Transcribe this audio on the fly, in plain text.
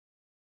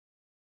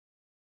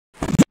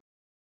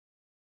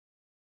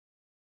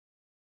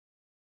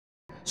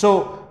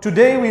So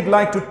today we'd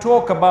like to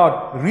talk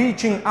about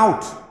reaching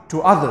out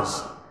to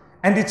others.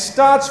 And it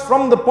starts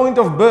from the point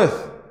of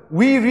birth.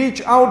 We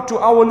reach out to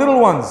our little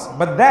ones,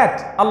 but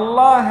that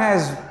Allah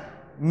has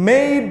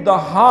made the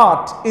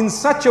heart in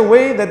such a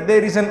way that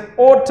there is an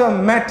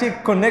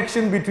automatic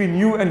connection between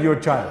you and your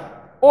child.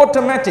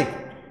 Automatic.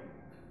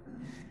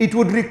 It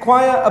would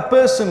require a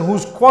person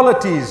whose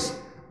qualities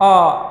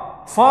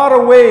are far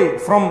away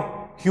from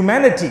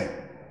humanity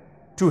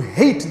to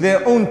hate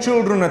their own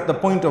children at the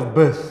point of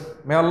birth.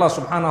 May Allah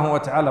subhanahu wa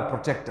ta'ala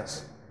protect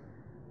us.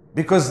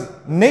 Because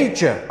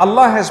nature,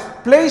 Allah has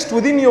placed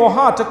within your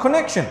heart a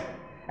connection.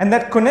 And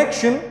that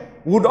connection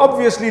would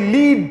obviously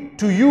lead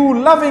to you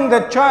loving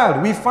that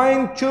child. We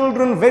find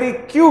children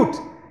very cute.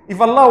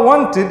 If Allah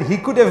wanted, He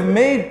could have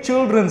made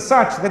children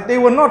such that they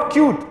were not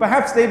cute.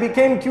 Perhaps they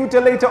became cuter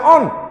later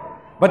on.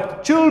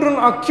 But children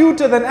are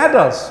cuter than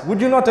adults.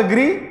 Would you not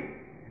agree?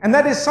 And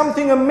that is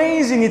something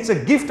amazing. It's a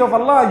gift of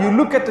Allah. You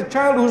look at a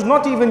child who's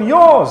not even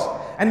yours,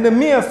 and the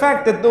mere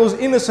fact that those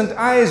innocent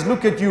eyes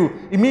look at you,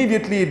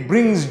 immediately it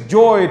brings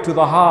joy to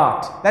the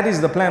heart. That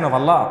is the plan of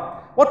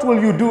Allah. What will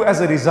you do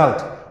as a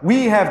result?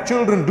 We have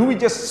children. Do we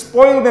just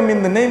spoil them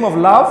in the name of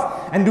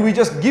love? And do we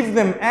just give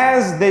them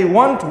as they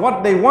want,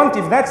 what they want?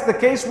 If that's the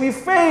case, we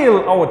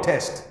fail our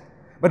test.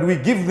 But we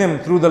give them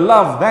through the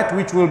love that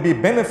which will be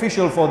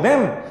beneficial for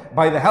them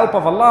by the help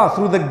of Allah,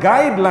 through the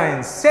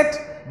guidelines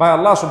set by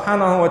Allah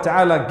subhanahu wa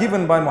ta'ala,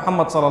 given by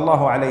Muhammad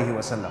sallallahu alayhi wa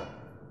sallam.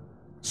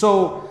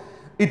 So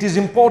it is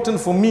important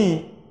for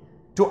me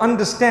to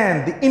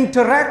understand the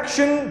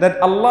interaction that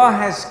Allah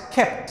has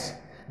kept,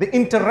 the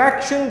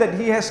interaction that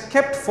He has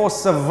kept for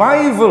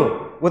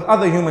survival with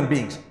other human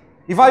beings.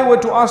 If I were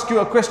to ask you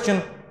a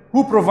question,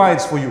 who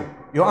provides for you?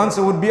 Your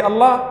answer would be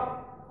Allah.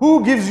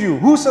 Who gives you?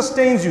 Who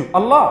sustains you?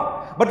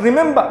 Allah. But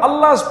remember,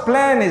 Allah's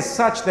plan is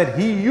such that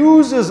He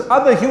uses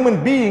other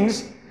human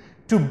beings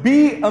to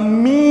be a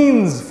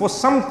means for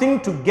something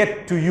to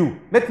get to you.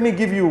 Let me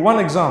give you one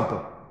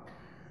example.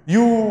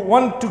 You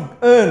want to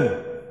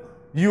earn.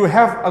 You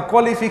have a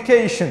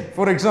qualification,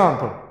 for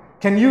example.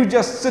 Can you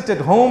just sit at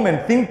home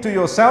and think to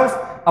yourself,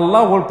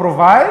 Allah will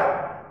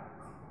provide?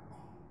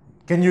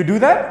 Can you do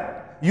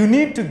that? You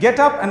need to get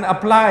up and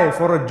apply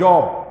for a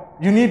job.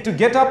 You need to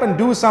get up and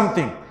do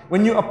something.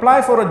 When you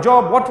apply for a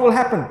job, what will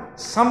happen?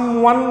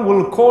 Someone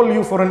will call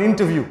you for an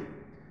interview.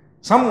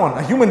 Someone,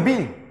 a human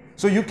being.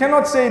 So you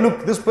cannot say,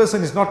 look, this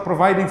person is not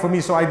providing for me,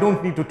 so I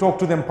don't need to talk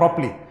to them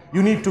properly.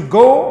 You need to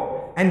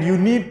go and you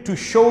need to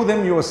show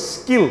them your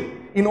skill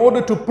in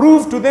order to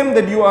prove to them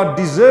that you are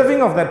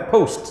deserving of that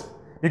post.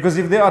 Because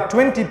if there are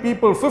 20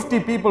 people,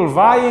 50 people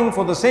vying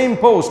for the same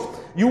post,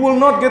 you will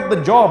not get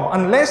the job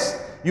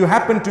unless you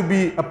happen to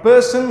be a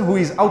person who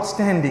is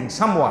outstanding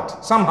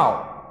somewhat,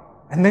 somehow.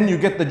 And then you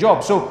get the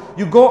job. So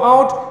you go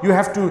out, you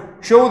have to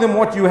show them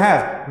what you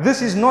have.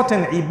 This is not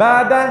an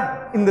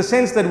ibadah in the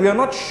sense that we are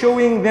not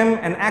showing them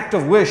an act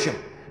of worship,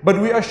 but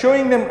we are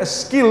showing them a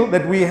skill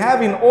that we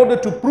have in order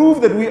to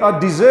prove that we are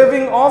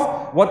deserving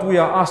of what we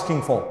are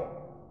asking for.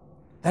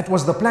 That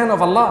was the plan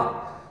of Allah.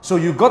 So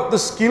you got the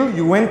skill,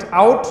 you went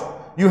out,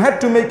 you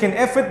had to make an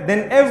effort,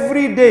 then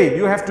every day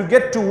you have to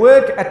get to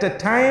work at a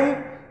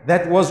time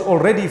that was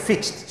already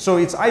fixed. So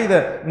it's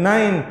either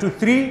 9 to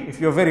 3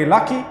 if you're very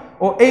lucky,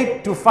 or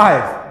 8 to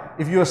 5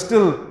 if you're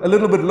still a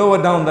little bit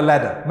lower down the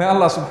ladder. May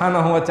Allah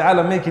subhanahu wa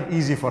ta'ala make it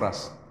easy for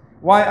us.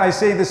 Why I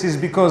say this is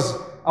because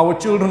our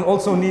children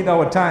also need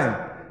our time.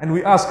 And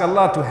we ask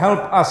Allah to help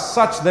us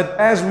such that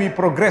as we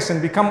progress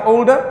and become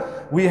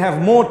older, we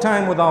have more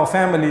time with our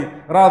family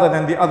rather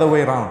than the other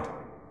way around.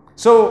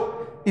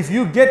 So if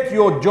you get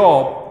your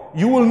job,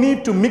 you will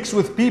need to mix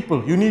with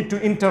people. You need to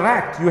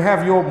interact. You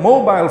have your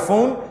mobile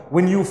phone.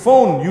 When you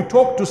phone, you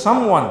talk to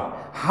someone.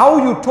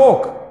 How you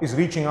talk is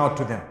reaching out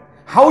to them.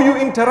 How you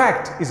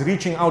interact is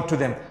reaching out to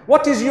them.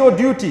 What is your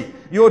duty?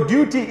 Your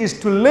duty is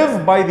to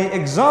live by the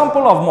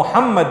example of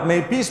Muhammad,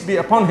 may peace be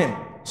upon him,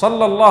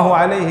 sallallahu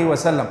alayhi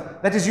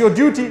wasallam. That is your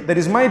duty. That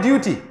is my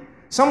duty.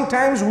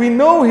 Sometimes we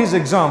know his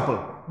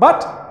example,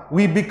 but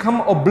we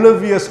become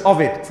oblivious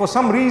of it. For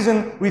some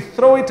reason, we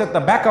throw it at the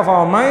back of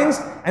our minds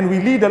and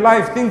we lead a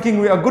life thinking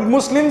we are good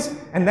Muslims,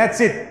 and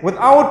that's it,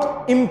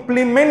 without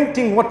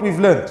implementing what we've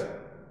learned.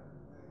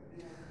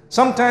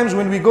 Sometimes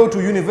when we go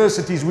to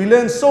universities, we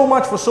learn so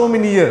much for so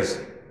many years.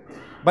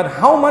 But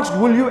how much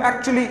will you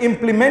actually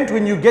implement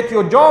when you get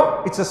your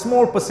job? It's a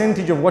small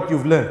percentage of what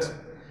you've learned.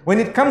 When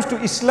it comes to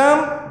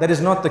Islam, that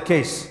is not the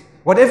case.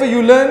 Whatever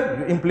you learn,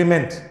 you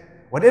implement.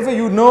 Whatever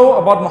you know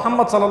about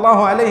Muhammad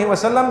sallallahu alayhi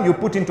wasallam, you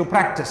put into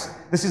practice.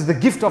 This is the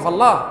gift of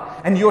Allah.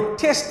 And your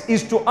test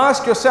is to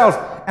ask yourself,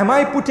 am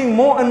I putting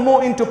more and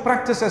more into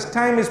practice as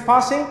time is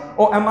passing,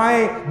 or am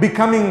I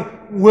becoming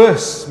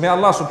worse? May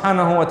Allah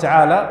subhanahu wa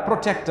ta'ala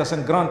protect us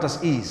and grant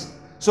us ease.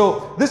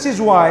 So this is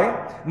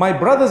why, my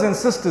brothers and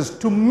sisters,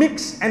 to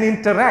mix and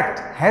interact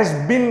has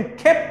been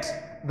kept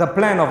the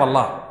plan of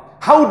Allah.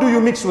 How do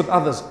you mix with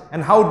others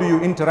and how do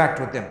you interact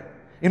with them?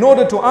 In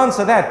order to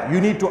answer that,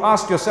 you need to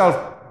ask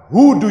yourself,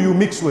 who do you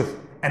mix with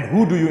and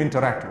who do you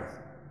interact with?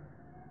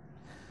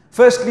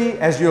 Firstly,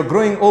 as you're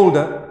growing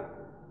older,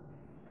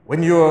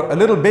 When you're a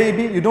little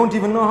baby, you don't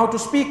even know how to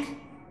speak.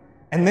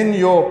 And then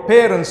your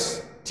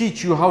parents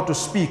teach you how to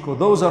speak, or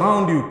those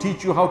around you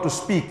teach you how to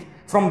speak.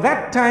 From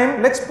that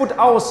time, let's put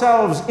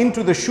ourselves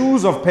into the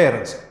shoes of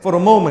parents for a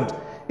moment.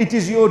 It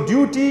is your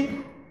duty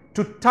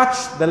to touch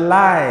the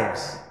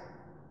lives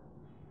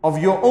of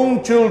your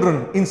own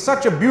children in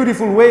such a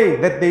beautiful way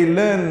that they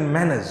learn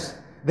manners.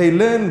 They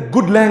learn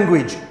good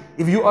language.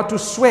 If you are to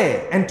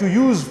swear and to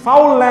use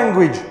foul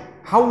language,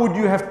 how would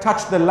you have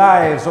touched the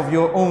lives of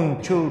your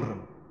own children?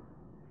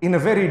 In a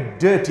very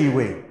dirty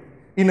way.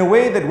 In a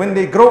way that when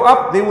they grow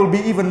up, they will be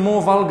even more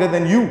vulgar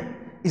than you.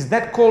 Is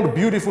that called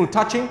beautiful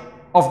touching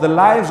of the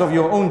lives of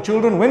your own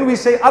children? When we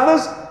say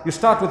others, you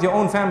start with your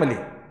own family.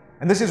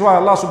 And this is why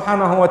Allah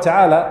subhanahu wa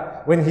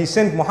ta'ala, when He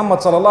sent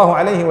Muhammad sallallahu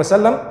alayhi wa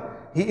sallam,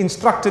 He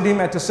instructed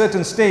him at a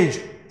certain stage,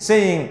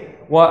 saying,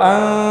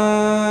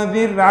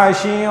 وَأَنذِرْ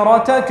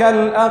عَشِيرَتَكَ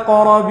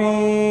الْأَقْرَبِينَ.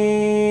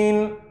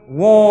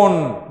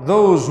 Warn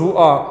those who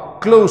are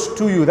close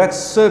to you, that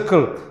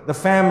circle, the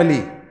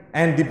family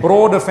and the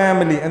broader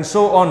family and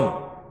so on.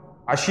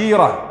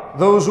 Ashira,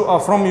 those who are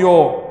from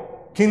your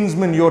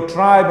kinsmen, your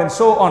tribe and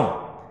so on.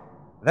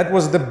 That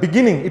was the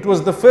beginning. It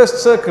was the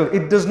first circle.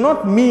 It does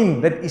not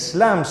mean that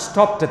Islam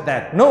stopped at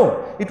that.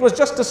 No, it was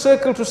just a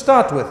circle to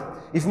start with.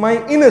 If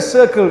my inner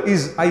circle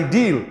is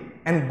ideal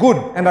and good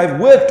and I've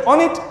worked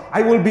on it,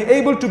 I will be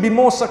able to be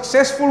more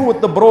successful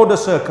with the broader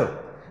circle.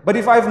 But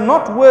if I've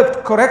not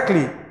worked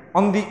correctly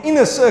on the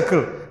inner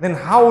circle, then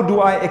how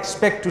do I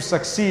expect to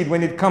succeed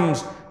when it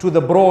comes to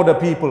the broader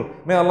people?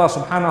 May Allah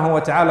subhanahu wa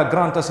ta'ala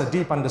grant us a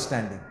deep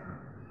understanding.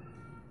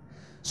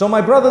 So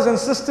my brothers and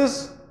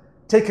sisters,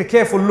 take a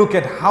careful look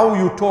at how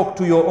you talk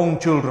to your own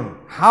children,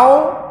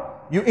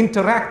 how you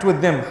interact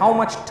with them, how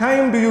much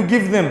time do you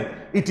give them.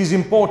 It is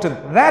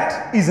important.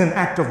 That is an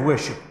act of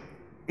worship.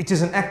 It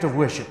is an act of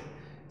worship.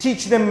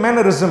 Teach them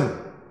mannerism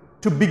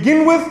to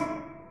begin with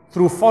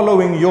through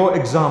following your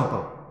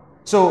example.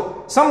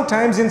 So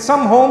sometimes in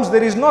some homes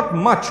there is not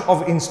much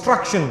of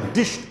instruction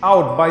dished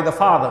out by the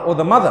father or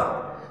the mother.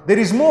 There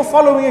is more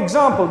following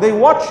example. They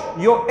watch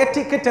your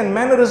etiquette and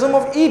mannerism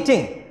of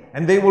eating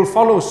and they will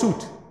follow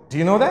suit. Do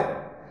you know that?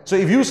 So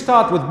if you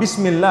start with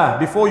Bismillah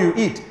before you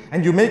eat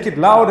and you make it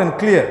loud and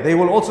clear, they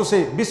will also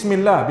say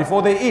Bismillah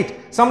before they eat.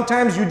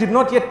 Sometimes you did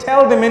not yet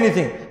tell them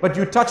anything, but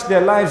you touch their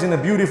lives in a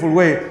beautiful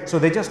way, so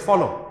they just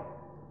follow.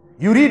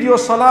 You read your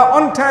salah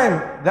on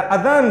time, the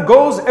adhan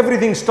goes,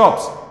 everything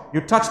stops. You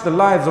touch the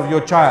lives of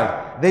your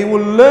child. They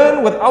will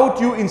learn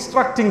without you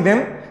instructing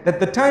them that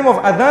the time of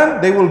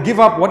adhan, they will give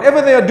up whatever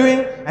they are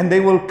doing and they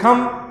will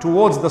come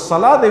towards the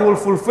salah, they will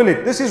fulfill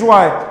it. This is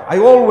why I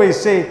always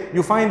say,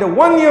 you find a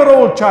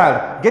 1-year-old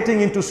child getting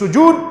into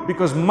sujood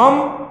because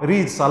mom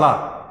reads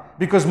salah.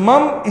 Because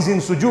mom is in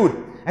sujood.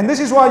 And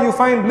this is why you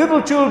find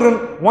little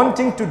children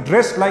wanting to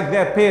dress like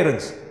their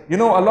parents. You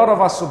know, a lot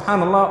of us,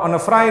 subhanallah, on a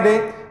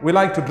Friday, we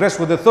like to dress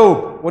with a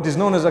thobe, what is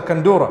known as a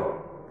kandura.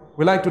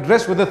 We like to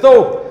dress with a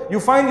thobe. You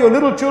find your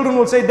little children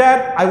will say,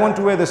 Dad, I want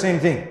to wear the same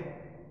thing.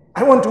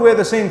 I want to wear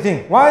the same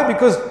thing. Why?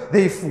 Because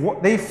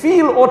they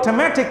feel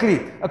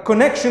automatically a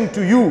connection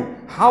to you.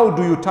 How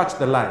do you touch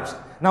the lives?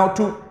 Now,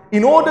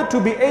 in order to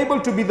be able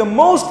to be the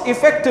most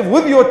effective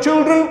with your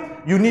children,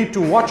 you need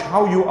to watch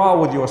how you are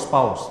with your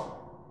spouse.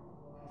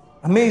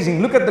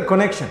 Amazing. Look at the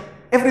connection.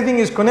 Everything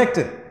is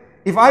connected.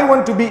 If I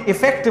want to be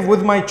effective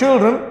with my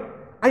children,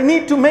 I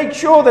need to make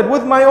sure that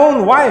with my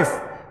own wife,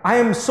 I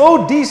am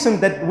so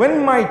decent that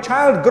when my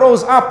child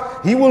grows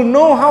up, he will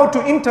know how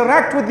to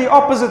interact with the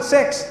opposite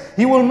sex.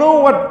 He will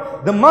know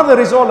what the mother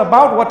is all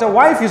about, what a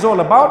wife is all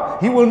about.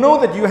 He will know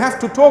that you have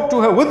to talk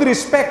to her with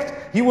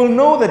respect. He will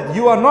know that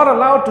you are not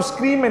allowed to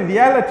scream and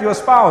yell at your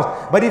spouse.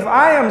 But if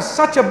I am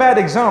such a bad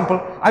example,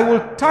 I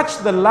will touch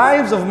the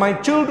lives of my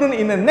children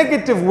in a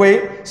negative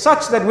way,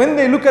 such that when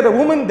they look at a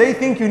woman, they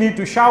think you need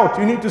to shout,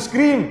 you need to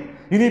scream.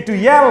 You need to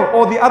yell,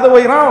 or the other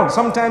way around.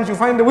 Sometimes you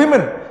find the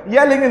women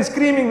yelling and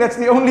screaming, that's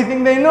the only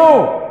thing they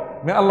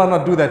know. May Allah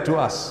not do that to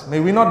us. May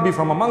we not be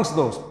from amongst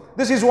those.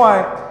 This is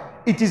why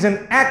it is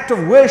an act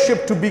of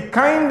worship to be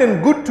kind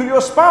and good to your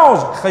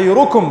spouse.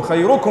 خَيْرُكُمْ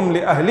خَيْرُكُمْ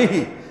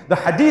لِأَهْلِهِ. The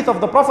hadith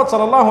of the Prophet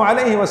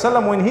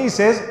ﷺ, when he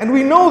says, and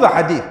we know the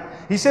hadith,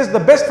 he says, the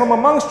best from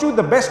amongst you,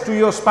 the best to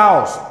your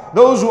spouse.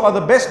 Those who are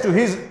the best to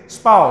his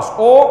spouse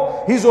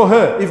or his or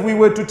her, if we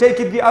were to take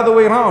it the other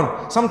way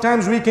around.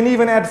 Sometimes we can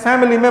even add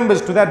family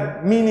members to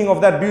that meaning of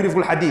that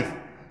beautiful hadith.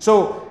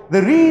 So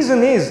the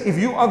reason is, if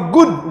you are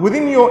good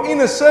within your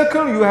inner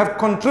circle, you have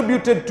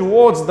contributed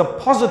towards the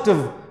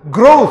positive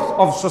growth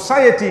of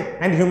society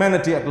and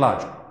humanity at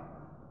large.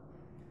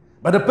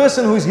 But a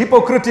person who is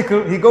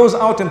hypocritical, he goes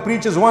out and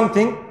preaches one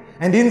thing,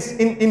 and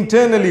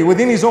internally,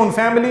 within his own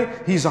family,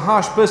 he's a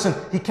harsh person.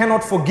 He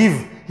cannot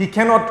forgive. He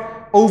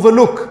cannot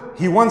overlook.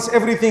 He wants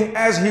everything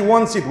as he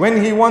wants it,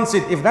 when he wants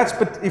it. If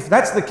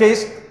that's the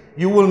case,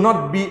 you will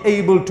not be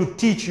able to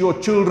teach your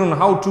children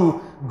how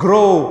to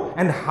grow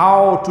and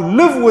how to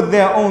live with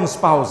their own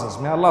spouses.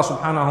 May Allah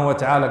subhanahu wa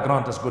ta'ala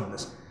grant us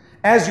goodness.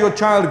 As your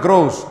child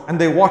grows and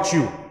they watch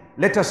you,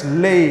 let us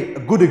lay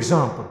a good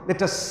example.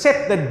 Let us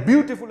set that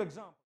beautiful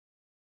example.